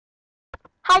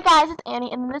Hi guys, it's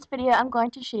Annie, and in this video I'm going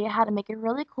to show you how to make a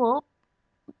really cool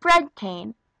bread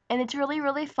cane. And it's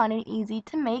really fun and easy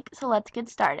to make, so let's get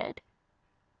started.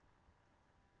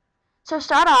 So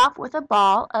start off with a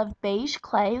ball of beige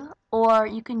clay, or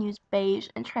you can use beige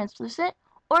and translucent,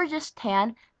 or just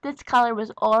tan. This color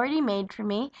was already made for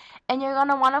me, and you're going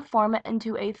to want to form it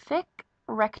into a thick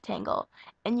rectangle.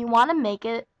 And you want to make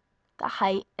it the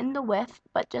height and the width,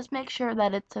 but just make sure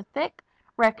that it's a thick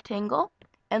rectangle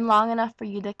and long enough for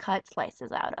you to cut slices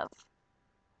out of.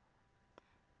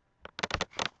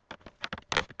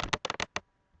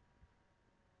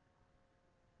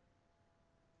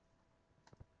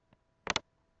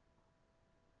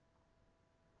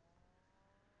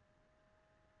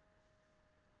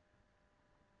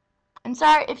 And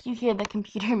sorry if you hear the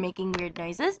computer making weird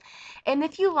noises. And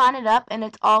if you line it up and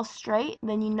it's all straight,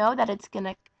 then you know that it's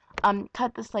going to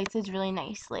cut the slices really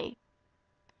nicely.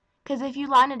 Because if you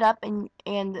line it up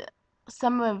and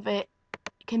some of it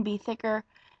can be thicker,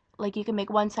 like you can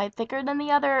make one side thicker than the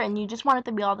other, and you just want it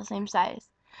to be all the same size.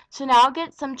 So now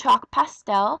get some chalk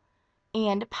pastel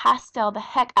and pastel the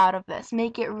heck out of this.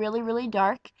 Make it really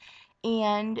dark,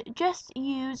 and just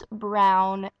use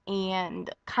brown and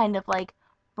kind of like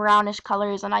brownish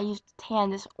colors, and I used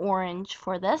tan, this orange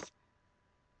for this.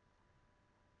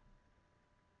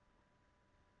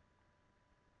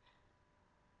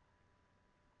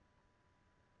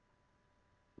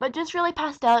 But just really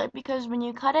pastel it, because when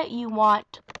you cut it you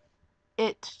want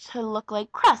it to look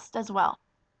like crust as well.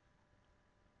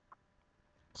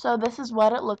 So this is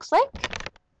what it looks like.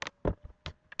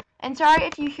 And sorry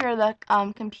if you hear the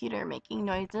computer making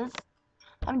noises.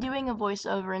 I'm doing a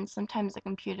voiceover and sometimes the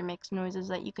computer makes noises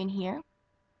that you can hear.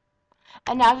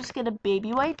 And now just get a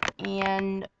baby wipe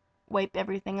and wipe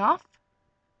everything off.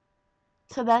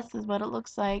 So this is what it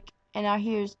looks like. And now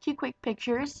here's two quick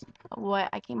pictures of what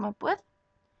I came up with.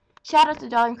 Shout out to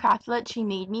Darling Craftlet, she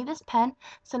made me this pen.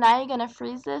 So now you're going to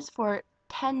freeze this for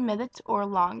 10 minutes or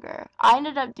longer. I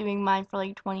ended up doing mine for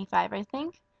like 25, I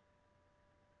think.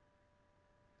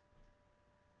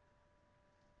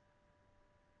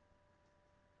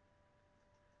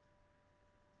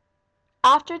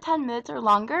 After 10 minutes or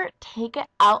longer, take it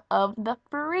out of the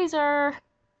freezer.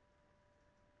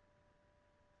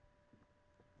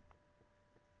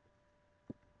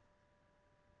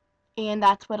 And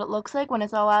that's what it looks like when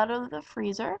it's all out of the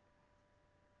freezer.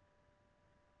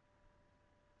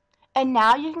 And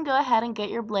now you can go ahead and get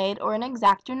your blade or an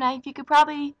X-Acto knife. You could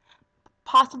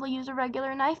possibly use a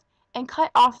regular knife and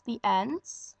cut off the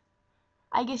ends.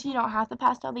 I guess you don't have to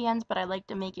pastel the ends, but I like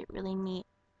to make it really neat.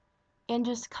 And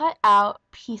just cut out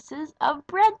pieces of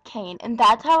bread cane, and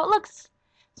that's how it looks.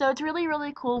 So it's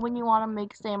really cool when you want to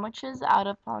make sandwiches out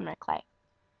of polymer clay.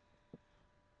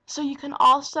 So you can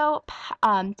also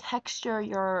texture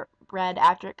your bread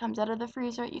after it comes out of the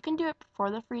freezer. You can do it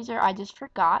before the freezer. I just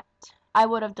forgot. I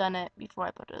would have done it before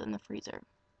I put it in the freezer.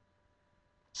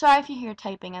 Sorry if you hear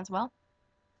typing as well.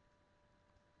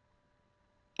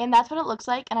 And that's what it looks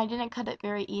like, and I didn't cut it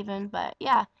very even, but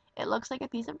yeah, it looks like a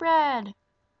piece of bread.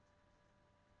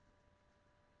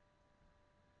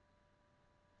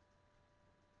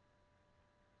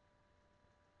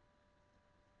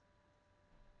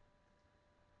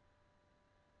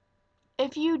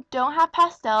 If you don't have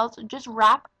pastels, just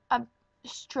wrap a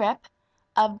strip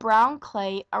of brown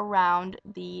clay around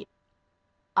the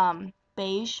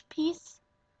beige piece.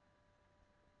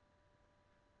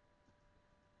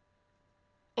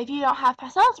 If you don't have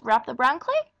pastels, wrap the brown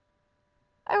clay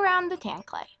around the tan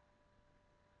clay.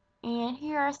 And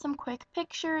here are some quick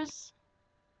pictures.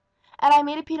 And I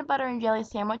made a peanut butter and jelly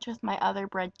sandwich with my other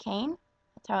bread cane.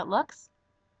 That's how it looks.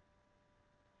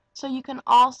 So you can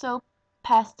also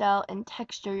pastel and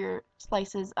texture your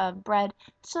slices of bread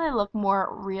so they look more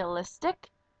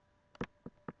realistic.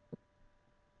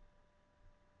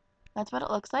 That's what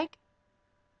it looks like.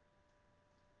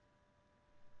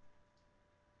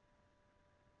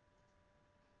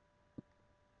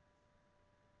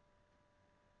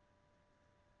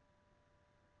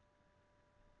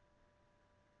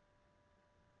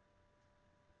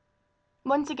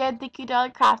 Once again, thank you, Darling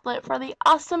Craftlet, for the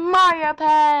awesome Mario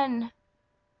pen!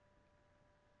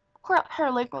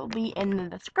 Her link will be in the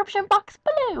description box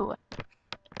below.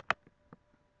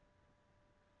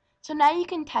 So now you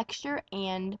can texture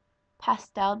and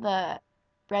pastel the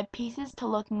bread pieces to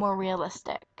look more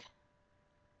realistic.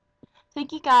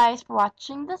 Thank you guys for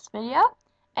watching this video,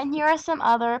 and here are some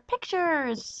other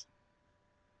pictures.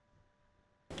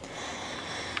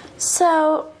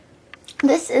 So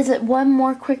this is one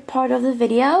more quick part of the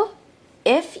video.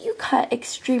 If you cut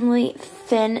extremely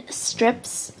thin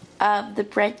strips of the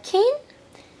bread cane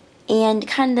and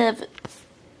kind of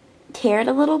tear it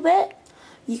a little bit,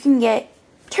 you can get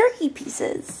turkey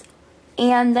pieces.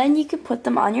 And then you could put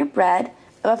them on your bread.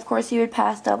 Of course, you would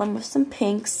pastel them with some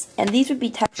pinks, and these would be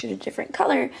textured a different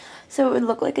color, so it would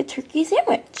look like a turkey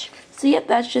sandwich. So yep,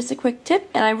 that's just a quick tip,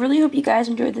 and I really hope you guys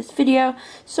enjoyed this video.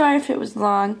 Sorry if it was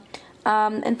long.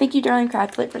 And thank you, Darling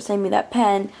Craftlit, for sending me that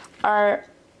pen.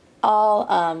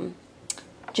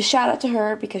 Just shout out to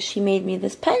her because she made me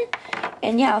this pen.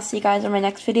 And yeah, I'll see you guys on my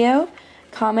next video.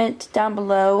 Comment down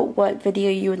below what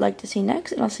video you would like to see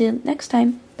next, and I'll see you next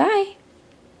time. Bye!